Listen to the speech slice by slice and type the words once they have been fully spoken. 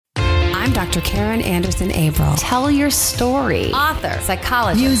I'm Dr. Karen Anderson Abril. Tell your story. Author,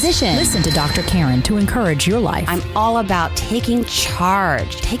 psychologist, musician. Listen to Dr. Karen to encourage your life. I'm all about taking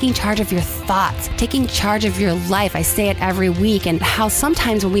charge of your thoughts, taking charge of your life. I say it every week, and how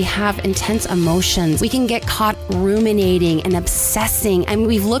sometimes when we have intense emotions, we can get caught ruminating and obsessing. And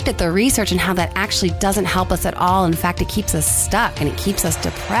we've looked at the research and how that actually doesn't help us at all. In fact, it keeps us stuck and it keeps us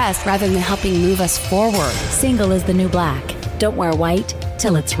depressed rather than helping move us forward. Single is the new black. Don't wear white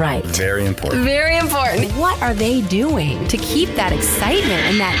till it's right. Very important. Very important. What are they doing to keep that excitement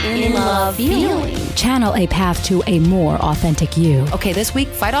and that in-love feeling? Channel a path to a more authentic you. Okay, this week,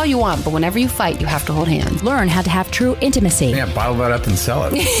 fight all you want, but whenever you fight, you have to hold hands. Learn how to have true intimacy. Yeah, bottle that up and sell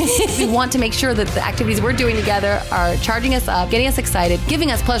it. We want to make sure that the activities we're doing together are charging us up, getting us excited,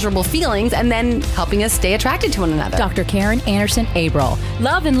 giving us pleasurable feelings, and then helping us stay attracted to one another. Dr. Karen Anderson Abril.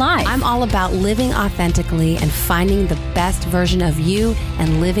 Love and life. I'm all about living authentically and finding the best version of you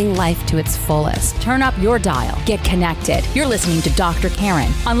and living life to its fullest. Turn up your dial. Get connected. You're listening to Dr.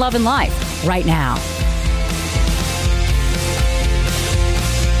 Karen on Love and Life right now.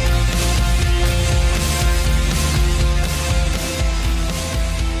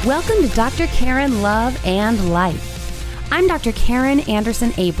 Welcome to Dr. Karen Love and Life. I'm Dr. Karen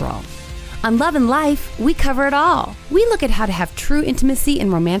Anderson Abril. On Love and Life, we cover it all. We look at how to have true intimacy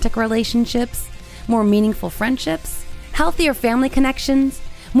in romantic relationships, more meaningful friendships, healthier family connections,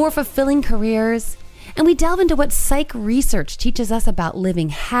 more fulfilling careers, and we delve into what psych research teaches us about living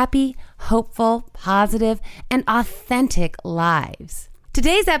happy, hopeful, positive, and authentic lives.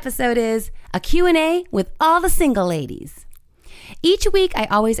 Today's episode is a Q&A with all the single ladies. Each week, I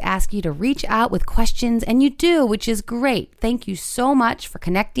always ask you to reach out with questions, and you do, which is great. Thank you so much for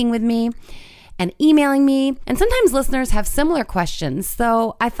connecting with me and emailing me. And sometimes listeners have similar questions,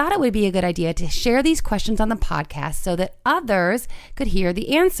 so I thought it would be a good idea to share these questions on the podcast so that others could hear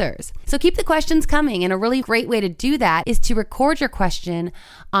the answers. So keep the questions coming, and a really great way to do that is to record your question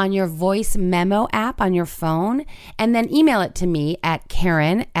on your voice memo app on your phone, and then email it to me at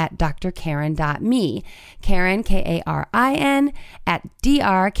karen@drkaren.me. Karen, Karin,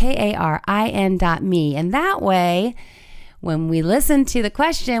 @drkarin.me. And that way, when we listen to the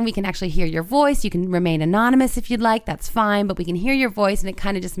question, we can actually hear your voice. You can remain anonymous if you'd like, that's fine, but we can hear your voice, and it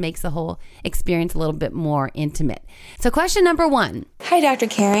kind of just makes the whole experience a little bit more intimate. So question number 1. Hi, Dr.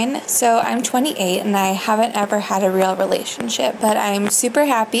 Karen. So I'm 28 and I haven't ever had a real relationship, but I'm super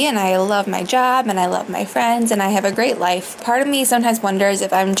happy and I love my job and I love my friends and I have a great life. Part of me sometimes wonders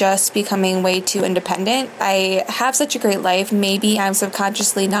if I'm just becoming way too independent. I have such a great life. Maybe I'm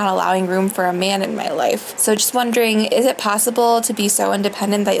subconsciously not allowing room for a man in my life. So just wondering, is it possible to be so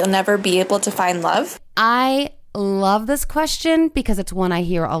independent that you'll never be able to find love? I love this question because it's one I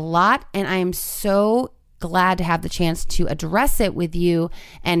hear a lot, and I am so glad to have the chance to address it with you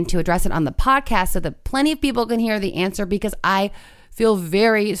and to address it on the podcast so that plenty of people can hear the answer, because I feel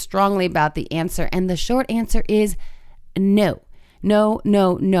very strongly about the answer. And the short answer is no. No,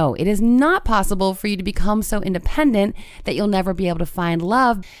 no, no. It is not possible for you to become so independent that you'll never be able to find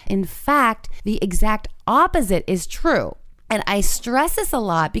love. In fact, the exact opposite is true. And I stress this a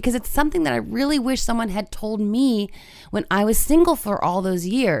lot because it's something that I really wish someone had told me when I was single for all those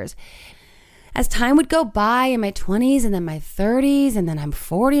years. As time would go by in my 20s and then my 30s, and then I'm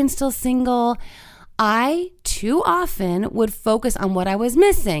 40 and still single, I too often would focus on what I was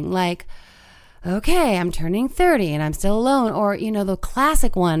missing. Like, okay, I'm turning 30 and I'm still alone. Or, the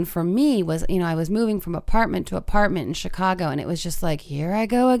classic one for me was, I was moving from apartment to apartment in Chicago, and it was just like, here I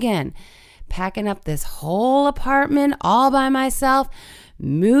go again, packing up this whole apartment all by myself,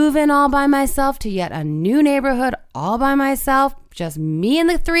 moving all by myself to yet a new neighborhood all by myself, just me and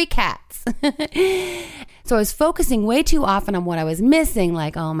the 3 cats. So I was focusing way too often on what I was missing,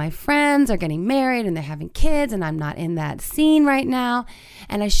 like, oh, my friends are getting married and they're having kids and I'm not in that scene right now.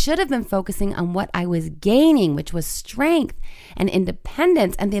 And I should have been focusing on what I was gaining, which was strength and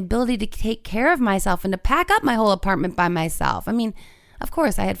independence and the ability to take care of myself and to pack up my whole apartment by myself. I mean, of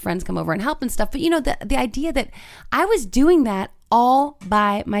course, I had friends come over and help and stuff, but the idea that I was doing that all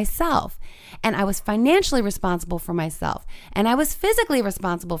by myself, and I was financially responsible for myself, and I was physically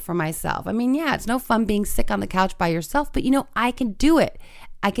responsible for myself. I mean, yeah, it's no fun being sick on the couch by yourself, but I can do it.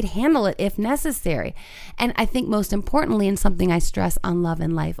 I could handle it if necessary. And I think most importantly, and something I stress on Love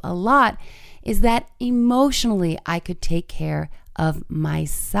and Life a lot, is that emotionally I could take care of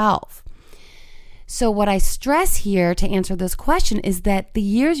myself. So what I stress here to answer this question is that the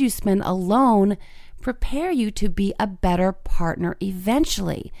years you spend alone prepare you to be a better partner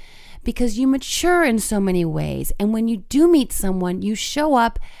eventually, because you mature in so many ways. And when you do meet someone, you show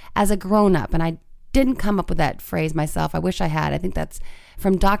up as a grown-up. And I didn't come up with that phrase myself. I wish I had. I think that's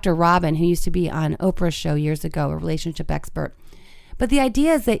from Dr. Robin, who used to be on Oprah's show years ago, a relationship expert. But the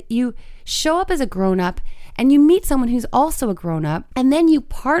idea is that you show up as a grown-up and you meet someone who's also a grown-up, and then you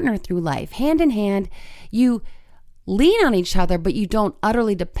partner through life hand in hand. You lean on each other, but you don't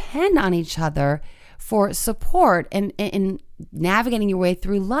utterly depend on each other for support and in navigating your way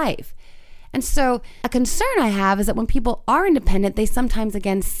through life. And so a concern I have is that when people are independent, they sometimes,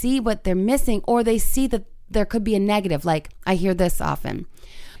 again, see what they're missing, or they see that there could be a negative. Like, I hear this often.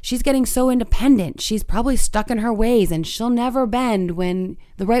 She's getting so independent. She's probably stuck in her ways and she'll never bend. When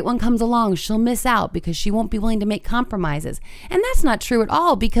the right one comes along, she'll miss out because she won't be willing to make compromises. And that's not true at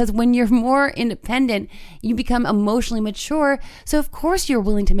all, because when you're more independent, you become emotionally mature. So of course you're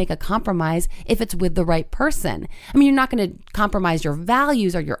willing to make a compromise if it's with the right person. I mean, you're not going to compromise your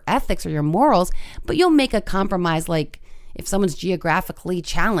values or your ethics or your morals, but you'll make a compromise. Like, if someone's geographically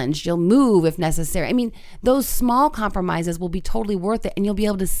challenged, you'll move if necessary. I mean, those small compromises will be totally worth it, and you'll be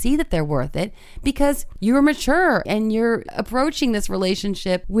able to see that they're worth it because you're mature and you're approaching this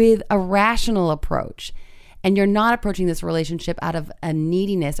relationship with a rational approach, and you're not approaching this relationship out of a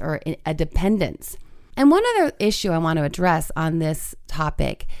neediness or a dependence. And one other issue I want to address on this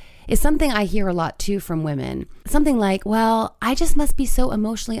topic is something I hear a lot too from women. Something like, well, I just must be so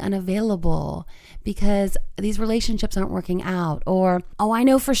emotionally unavailable because these relationships aren't working out. Or, oh, I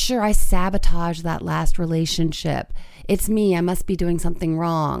know for sure I sabotaged that last relationship. It's me. I must be doing something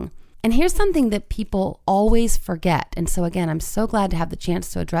wrong. And here's something that people always forget. And so again, I'm so glad to have the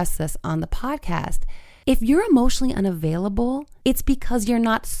chance to address this on the podcast. If you're emotionally unavailable, it's because you're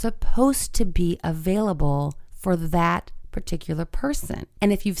not supposed to be available for that particular person.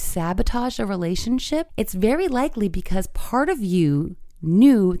 And if you've sabotaged a relationship, it's very likely because part of you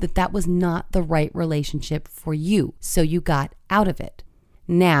knew that that was not the right relationship for you. So you got out of it.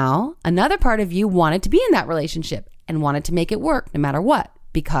 Now, another part of you wanted to be in that relationship and wanted to make it work no matter what,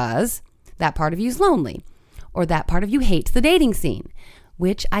 because that part of you is lonely, or that part of you hates the dating scene,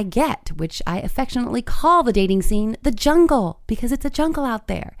 which I get, which I affectionately call the dating scene the jungle, because it's a jungle out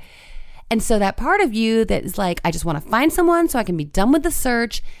there. And so that part of you that is like, I just want to find someone so I can be done with the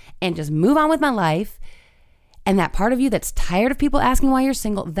search and just move on with my life. And that part of you that's tired of people asking why you're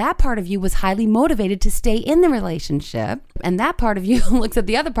single, that part of you was highly motivated to stay in the relationship. And that part of you looks at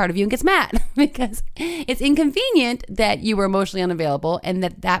the other part of you and gets mad because it's inconvenient that you were emotionally unavailable and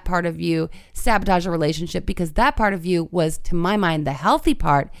that part of you sabotaged a relationship, because that part of you was, to my mind, the healthy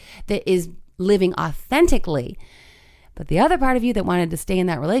part that is living authentically. But the other part of you that wanted to stay in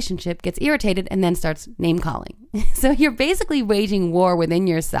that relationship gets irritated and then starts name calling. So you're basically waging war within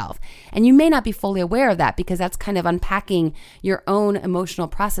yourself. And you may not be fully aware of that, because that's kind of unpacking your own emotional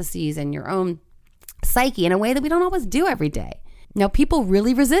processes and your own psyche in a way that we don't always do every day. Now, people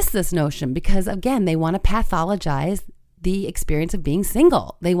really resist this notion because, again, they want to pathologize the experience of being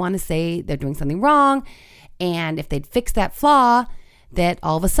single. They want to say they're doing something wrong, and if they'd fix that flaw, that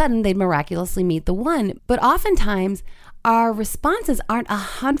all of a sudden they'd miraculously meet the one. But oftentimes our responses aren't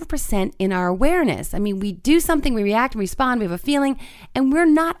 100% in our awareness. I mean, we do something, we react, we respond, we have a feeling, and we're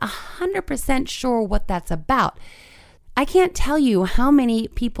not 100% sure what that's about. I can't tell you how many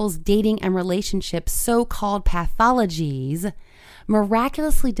people's dating and relationship so-called pathologies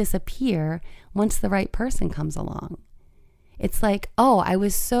miraculously disappear once the right person comes along. It's like, oh, I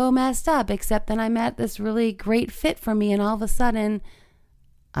was so messed up, except then I met this really great fit for me, and all of a sudden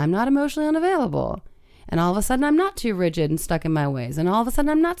I'm not emotionally unavailable. And all of a sudden I'm not too rigid and stuck in my ways. And all of a sudden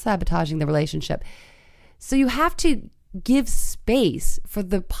I'm not sabotaging the relationship. So you have to give space for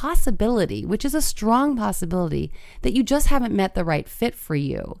the possibility, which is a strong possibility, that you just haven't met the right fit for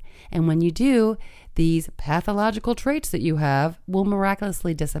you. And when you do, these pathological traits that you have will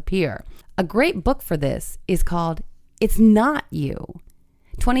miraculously disappear. A great book for this is called It's Not You,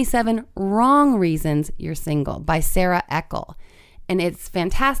 27 Wrong Reasons You're Single by Sarah Eckel. And it's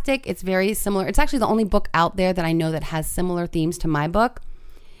fantastic. It's very similar. It's actually the only book out there that I know that has similar themes to my book.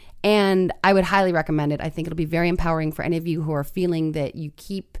 And I would highly recommend it. I think it'll be very empowering for any of you who are feeling that you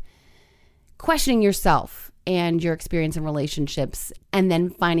keep questioning yourself and your experience in relationships, and then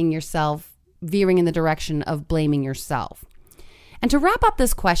finding yourself veering in the direction of blaming yourself. And to wrap up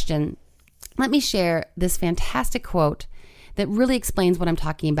this question, let me share this fantastic quote that really explains what I'm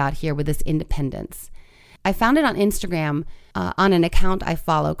talking about here with this independence. I found it on Instagram on an account I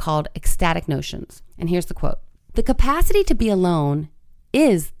follow called Ecstatic Notions. And here's the quote. "The capacity to be alone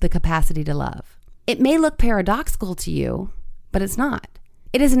is the capacity to love. It may look paradoxical to you, but it's not.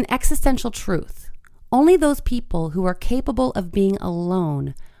 It is an existential truth. Only those people who are capable of being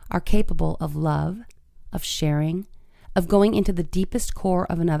alone are capable of love, of sharing, of going into the deepest core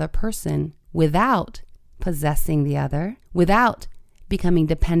of another person without possessing the other, without becoming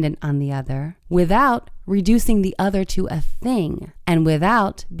dependent on the other, without reducing the other to a thing, and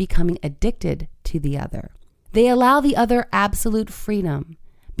without becoming addicted to the other. They allow the other absolute freedom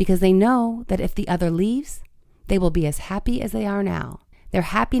because they know that if the other leaves, they will be as happy as they are now. Their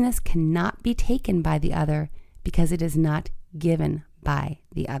happiness cannot be taken by the other because it is not given by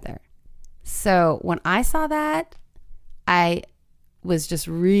the other. So when I saw that, I was just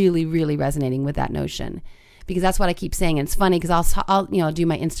really, really resonating with that notion, because that's what I keep saying. And it's funny because I'll do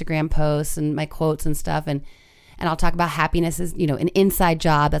my Instagram posts and my quotes and stuff, and I'll talk about happiness as, an inside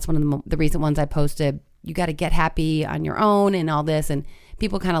job. That's one of the recent ones I posted. You got to get happy on your own and all this. And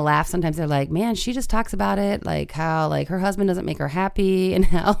people kind of laugh. Sometimes they're like, man, she just talks about it, like how like her husband doesn't make her happy, and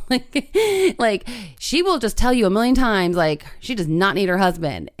how like she will just tell you a million times like she does not need her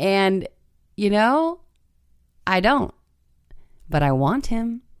husband. And I don't, but I want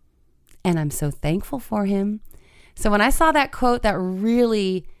him, and I'm so thankful for him. So when I saw that quote, that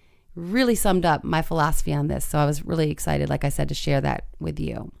really, really summed up my philosophy on this. So I was really excited, like I said, to share that with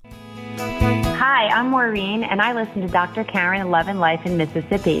you. Hi, I'm Maureen, and I listen to Dr. Karen Love and Life in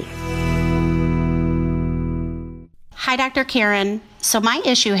Mississippi. Hi, Dr. Karen. So my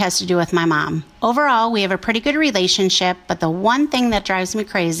issue has to do with my mom. Overall, we have a pretty good relationship, but the one thing that drives me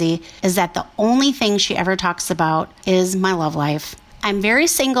crazy is that the only thing she ever talks about is my love life. I'm very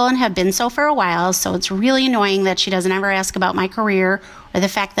single and have been so for a while, so it's really annoying that she doesn't ever ask about my career or the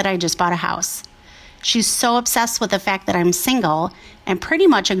fact that I just bought a house. She's so obsessed with the fact that I'm single and pretty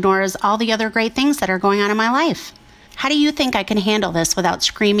much ignores all the other great things that are going on in my life. How do you think I can handle this without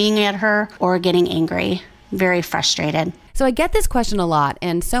screaming at her or getting angry? Very frustrated. So I get this question a lot,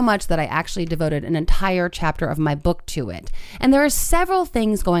 and so much that I actually devoted an entire chapter of my book to it. And there are several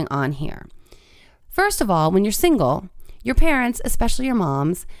things going on here. First of all, when you're single, your parents, especially your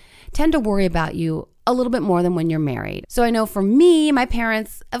moms, tend to worry about you a little bit more than when you're married. So I know for me, my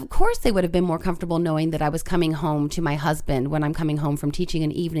parents, of course, they would have been more comfortable knowing that I was coming home to my husband when I'm coming home from teaching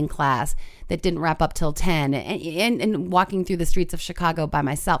an evening class that didn't wrap up till 10 and walking through the streets of Chicago by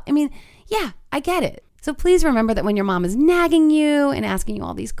myself. I mean, yeah, I get it. So please remember that when your mom is nagging you and asking you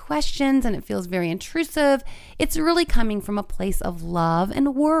all these questions and it feels very intrusive, it's really coming from a place of love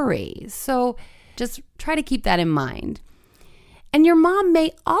and worry. So just try to keep that in mind. And your mom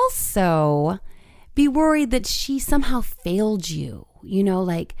may also be worried that she somehow failed you.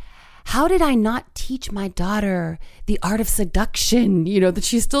 Like, how did I not teach my daughter the art of seduction? That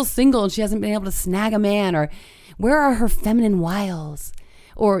she's still single and she hasn't been able to snag a man, or where are her feminine wiles?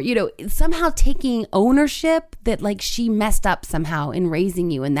 Or, somehow taking ownership that like she messed up somehow in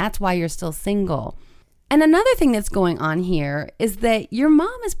raising you, and that's why you're still single. And another thing that's going on here is that your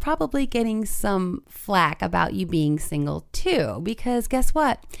mom is probably getting some flack about you being single too, because guess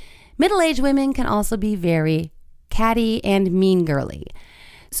what? Middle-aged women can also be very catty and mean girly.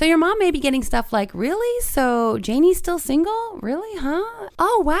 So your mom may be getting stuff like, really? So Janie's still single? Really, huh?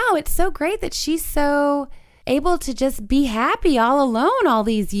 Oh, wow, it's so great that she's so able to just be happy all alone all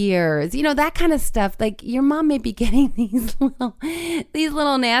these years. That kind of stuff. Like, your mom may be getting these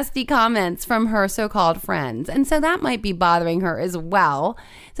little nasty comments from her so-called friends. And so that might be bothering her as well.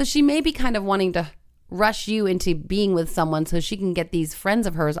 So she may be kind of wanting to rush you into being with someone so she can get these friends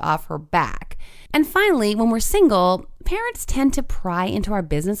of hers off her back. And finally, when we're single, parents tend to pry into our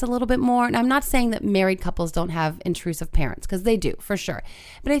business a little bit more. And I'm not saying that married couples don't have intrusive parents, because they do, for sure.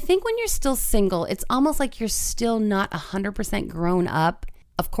 But I think when you're still single, it's almost like you're still not 100% grown up.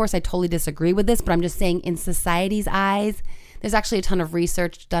 Of course, I totally disagree with this, but I'm just saying in society's eyes, there's actually a ton of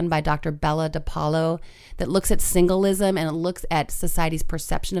research done by Dr. Bella DiPaolo that looks at singleism, and it looks at society's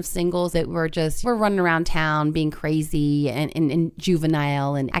perception of singles, that we're running around town being crazy and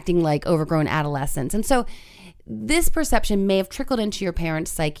juvenile and acting like overgrown adolescents. And so this perception may have trickled into your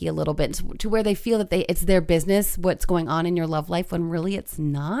parents' psyche a little bit to where they feel that it's their business what's going on in your love life, when really it's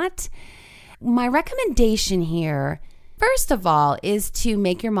not. My recommendation here, first of all, is to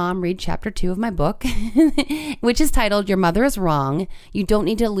make your mom read chapter 2 of my book, which is titled, Your Mother is Wrong. You Don't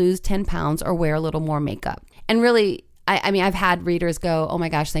Need to Lose 10 Pounds or Wear a Little More Makeup. And really, I've had readers go, oh my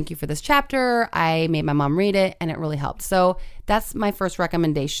gosh, thank you for this chapter. I made my mom read it and it really helped. So that's my first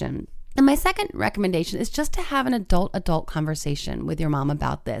recommendation. And my second recommendation is just to have an adult conversation with your mom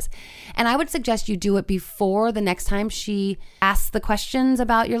about this. And I would suggest you do it before the next time she asks the questions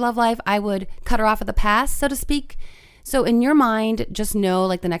about your love life. I would cut her off at the pass, so to speak. So in your mind, just know,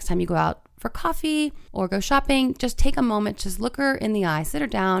 like, the next time you go out for coffee or go shopping, just take a moment, just look her in the eye, sit her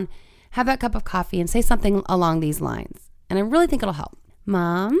down, have that cup of coffee, and say something along these lines. And I really think it'll help.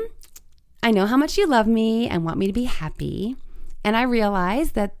 Mom, I know how much you love me and want me to be happy. And I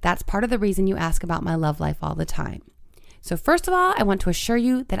realize that that's part of the reason you ask about my love life all the time. So first of all, I want to assure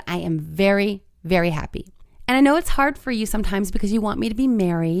you that I am very, very happy. And I know it's hard for you sometimes because you want me to be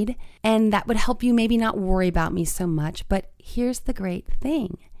married, and that would help you maybe not worry about me so much. But here's the great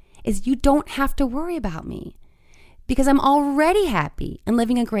thing, is you don't have to worry about me because I'm already happy and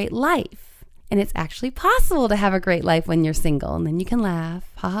living a great life. And it's actually possible to have a great life when you're single, and then you can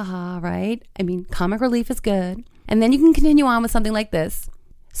laugh, ha ha ha, right? I mean, comic relief is good. And then you can continue on with something like this.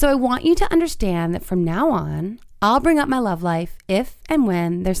 So I want you to understand that from now on, I'll bring up my love life if and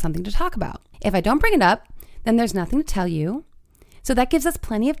when there's something to talk about. If I don't bring it up, then there's nothing to tell you. So that gives us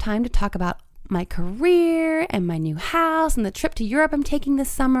plenty of time to talk about my career and my new house and the trip to Europe I'm taking this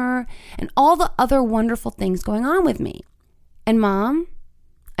summer and all the other wonderful things going on with me. And Mom,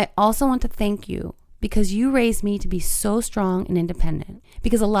 I also want to thank you because you raised me to be so strong and independent.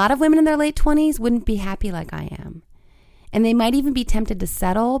 Because a lot of women in their late 20s wouldn't be happy like I am. And they might even be tempted to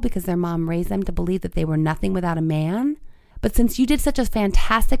settle because their mom raised them to believe that they were nothing without a man. But since you did such a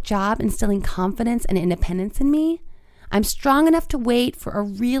fantastic job instilling confidence and independence in me, I'm strong enough to wait for a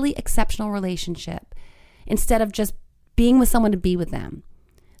really exceptional relationship instead of just being with someone to be with them.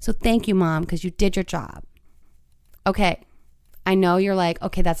 So thank you, Mom, because you did your job. Okay, I know you're like,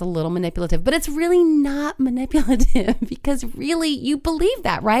 okay, that's a little manipulative, but it's really not manipulative because really you believe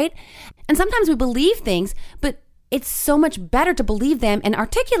that, right? And sometimes we believe things, but it's so much better to believe them and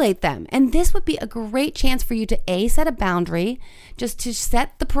articulate them. And this would be a great chance for you to A, set a boundary, just to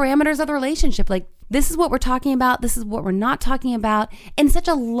set the parameters of the relationship. Like, this is what we're talking about. This is what we're not talking about in such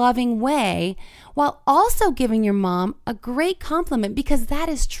a loving way, while also giving your mom a great compliment because that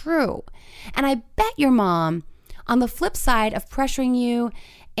is true. And I bet your mom, on the flip side of pressuring you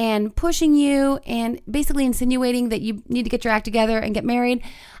and pushing you and basically insinuating that you need to get your act together and get married,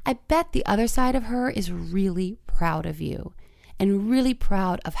 I bet the other side of her is really proud of you and really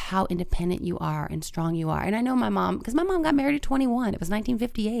proud of how independent you are and strong you are. And I know my mom, because my mom got married at 21. It was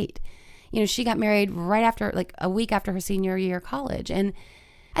 1958. You know, she got married right after, like a week after her senior year of college. And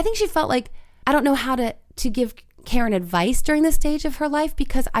I think she felt like, I don't know how to give Karen advice during this stage of her life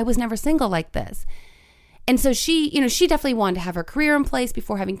because I was never single like this. And so she definitely wanted to have her career in place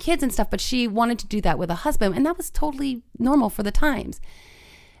before having kids and stuff, but she wanted to do that with a husband. And that was totally normal for the times.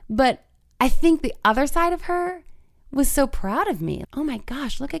 But I think the other side of her was so proud of me. Oh my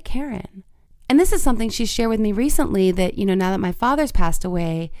gosh, look at Karen. And this is something she shared with me recently that, you know, now that my father's passed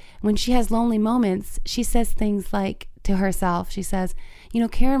away, when she has lonely moments, she says things like to herself, she says, you know,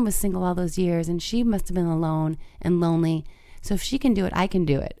 Karen was single all those years and she must have been alone and lonely. So if she can do it, I can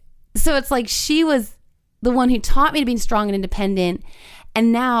do it. So it's like she was the one who taught me to be strong and independent.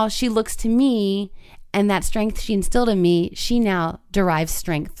 And now she looks to me and that strength she instilled in me, she now derives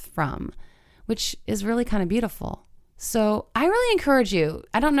strength from, which is really kind of beautiful. So I really encourage you.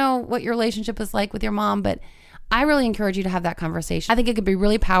 I don't know what your relationship is like with your mom, but I really encourage you to have that conversation. I think it could be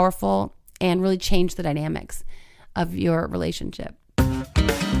really powerful and really change the dynamics of your relationship.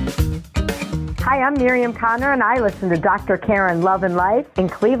 Hi, I'm Miriam Connor, and I listen to Dr. Karen Love and Life in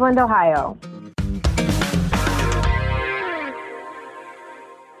Cleveland, Ohio.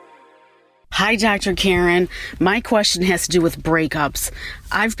 Hi, Dr. Karen. My question has to do with breakups.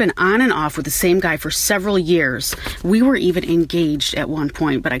 I've been on and off with the same guy for several years. We were even engaged at one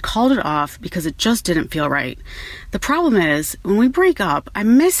point, but I called it off because it just didn't feel right. The problem is, when we break up, I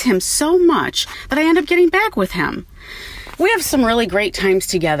miss him so much that I end up getting back with him. We have some really great times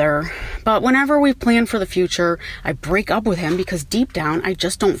together, but whenever we plan for the future, I break up with him because deep down, I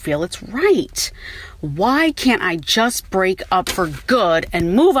just don't feel it's right. Why can't I just break up for good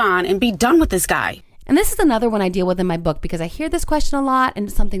and move on and be done with this guy? And this is another one I deal with in my book because I hear this question a lot and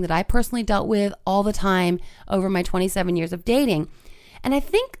it's something that I personally dealt with all the time over my 27 years of dating. And I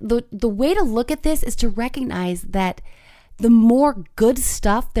think the way to look at this is to recognize that the more good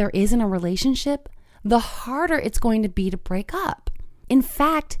stuff there is in a relationship, the harder it's going to be to break up. In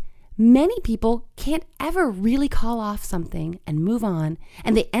fact, many people can't ever really call off something and move on,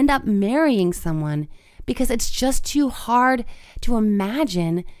 and they end up marrying someone because it's just too hard to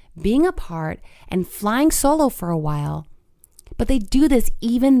imagine being apart and flying solo for a while. But they do this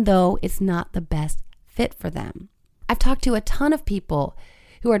even though it's not the best fit for them. I've talked to a ton of people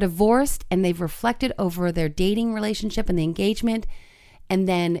who are divorced and they've reflected over their dating relationship and the engagement and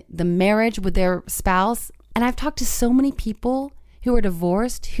then the marriage with their spouse. And I've talked to so many people who are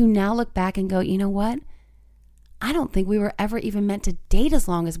divorced who now look back and go, you know what? I don't think we were ever even meant to date as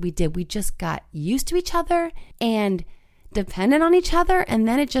long as we did. We just got used to each other and dependent on each other. And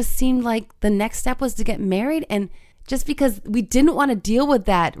then it just seemed like the next step was to get married. And just because we didn't want to deal with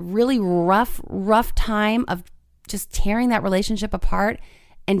that really rough time of just tearing that relationship apart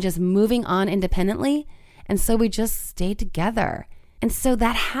and just moving on independently And so we just stayed together. And so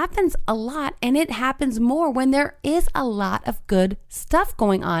that happens a lot, and it happens more when there is a lot of good stuff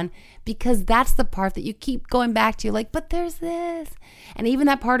going on, because that's the part that you keep going back to, like, but there's this. And even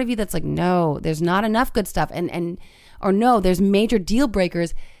that part of you that's like, no, there's not enough good stuff. Or no, there's major deal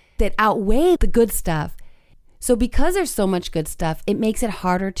breakers that outweigh the good stuff. So because there's so much good stuff, it makes it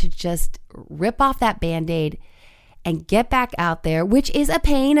harder to just rip off that Band-Aid and get back out there, which is a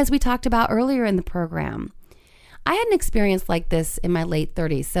pain, as we talked about earlier in the program. I had an experience like this in my late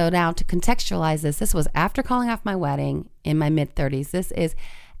 30s. So now to contextualize this was after calling off my wedding in my mid 30s. This is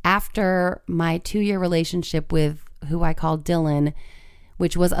after my 2-year relationship with who I call Dylan,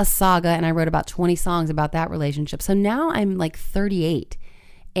 which was a saga. And I wrote about 20 songs about that relationship. So now I'm like 38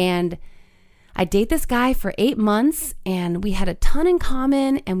 and I date this guy for 8 months, and we had a ton in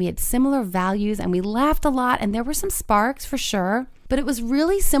common, and we had similar values, and we laughed a lot, and there were some sparks for sure. But it was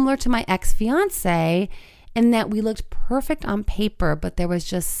really similar to my ex-fiance in that we looked perfect on paper, but there was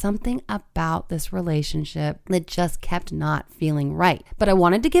just something about this relationship that just kept not feeling right. But I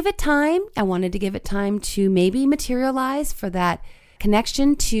wanted to give it time. I wanted to give it time to maybe materialize, for that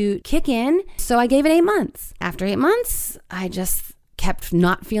connection to kick in. So I gave it 8 months. After 8 months, I just kept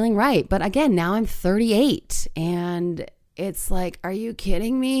not feeling right. But again, now I'm 38 and it's like, are you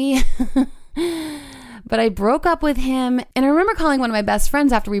kidding me? But I broke up with him, and I remember calling one of my best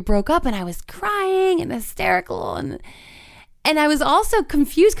friends after we broke up, and I was crying and hysterical, and I was also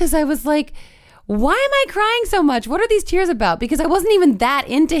confused because I was like, why am I crying so much? What are these tears about? Because I wasn't even that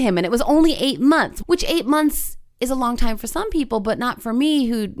into him, and it was only 8 months, which 8 months is a long time for some people, but not for me,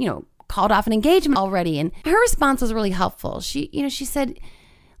 who, called off an engagement already. And her response was really helpful. She said,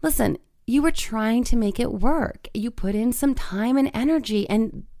 listen, you were trying to make it work. You put in some time and energy,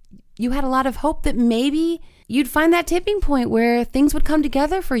 and you had a lot of hope that maybe you'd find that tipping point where things would come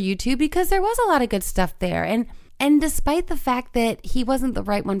together for you two, because there was a lot of good stuff there. And despite the fact that he wasn't the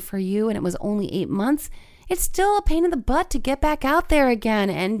right one for you and it was only 8 months, it's still a pain in the butt to get back out there again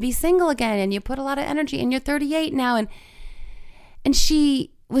and be single again. And you put a lot of energy, and you're 38 now. And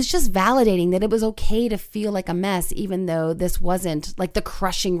she was just validating that it was okay to feel like a mess, even though this wasn't like the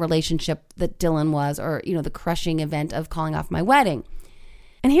crushing relationship that Dylan was, or, the crushing event of calling off my wedding.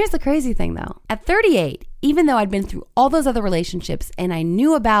 And here's the crazy thing though. At 38, even though I'd been through all those other relationships and I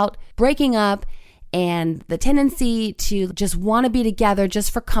knew about breaking up and the tendency to just want to be together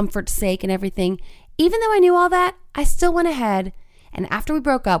just for comfort's sake and everything, even though I knew all that, I still went ahead, and after we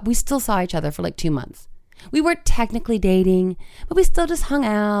broke up, we still saw each other for like 2 months. We weren't technically dating, but we still just hung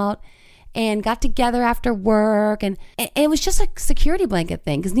out and got together after work. And it was just a security blanket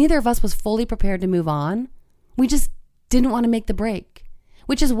thing, because neither of us was fully prepared to move on. We just didn't want to make the break,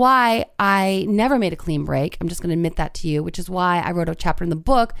 which is why I never made a clean break. I'm just going to admit that to you, which is why I wrote a chapter in the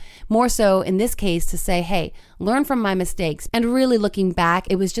book, more so in this case to say, hey, learn from my mistakes. And really looking back,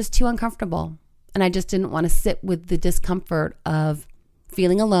 it was just too uncomfortable. And I just didn't want to sit with the discomfort of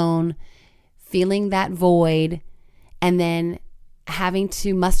feeling alone, feeling that void, and then having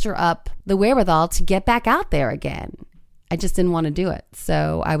to muster up the wherewithal to get back out there again. I just didn't want to do it.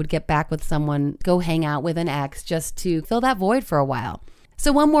 So I would get back with someone, go hang out with an ex just to fill that void for a while.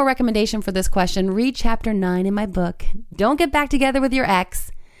 So one more recommendation for this question, read chapter 9 in my book, Don't Get Back Together with Your Ex,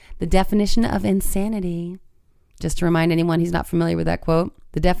 The Definition of Insanity. Just to remind anyone who's not familiar with that quote,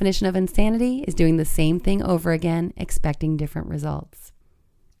 the definition of insanity is doing the same thing over again, expecting different results.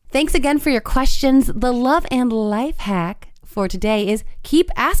 Thanks again for your questions. The love and life hack for today is keep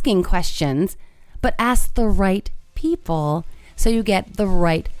asking questions, but ask the right people so you get the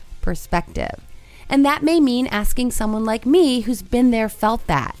right perspective. And that may mean asking someone like me who's been there, felt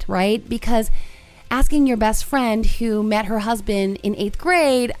that, right? Because asking your best friend who met her husband in 8th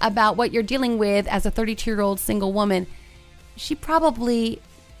grade about what you're dealing with as a 32-year-old single woman, she probably,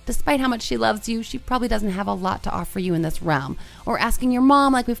 despite how much she loves you, she probably doesn't have a lot to offer you in this realm. Or asking your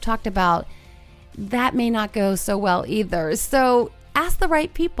mom, like we've talked about, that may not go so well either. So ask the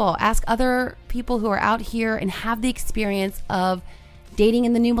right people. Ask other people who are out here and have the experience of dating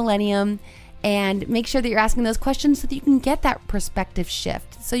in the new millennium, and make sure that you're asking those questions so that you can get that perspective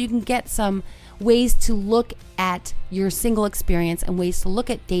shift, so you can get some ways to look at your single experience and ways to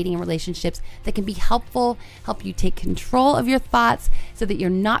look at dating and relationships that can be helpful, help you take control of your thoughts so that you're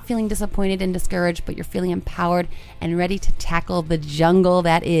not feeling disappointed and discouraged, but you're feeling empowered and ready to tackle the jungle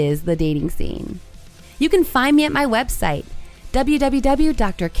that is the dating scene. You can find me at my website,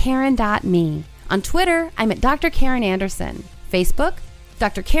 www.drkaren.me. On Twitter, I'm at Dr. Karen Anderson. Facebook,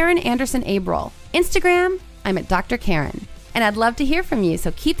 Dr. Karen Anderson Abril. Instagram, I'm at Dr. Karen. And I'd love to hear from you,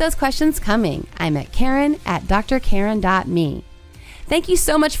 so keep those questions coming. I'm at Karen@drkaren.me. Thank you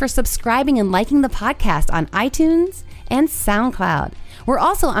so much for subscribing and liking the podcast on iTunes and SoundCloud. We're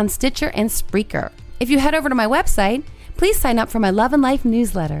also on Stitcher and Spreaker. If you head over to my website, please sign up for my Love and Life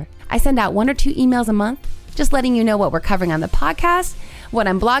newsletter. I send out 1 or 2 emails a month, just letting you know what we're covering on the podcast, what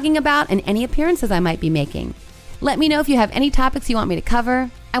I'm blogging about, and any appearances I might be making. Let me know if you have any topics you want me to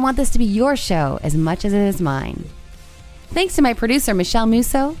cover. I want this to be your show as much as it is mine. Thanks to my producer, Michelle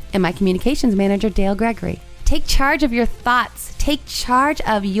Musso, and my communications manager, Dale Gregory. Take charge of your thoughts. Take charge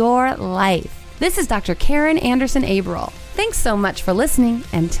of your life. This is Dr. Karen Anderson Averill. Thanks so much for listening.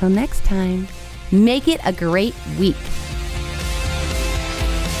 Until next time, make it a great week.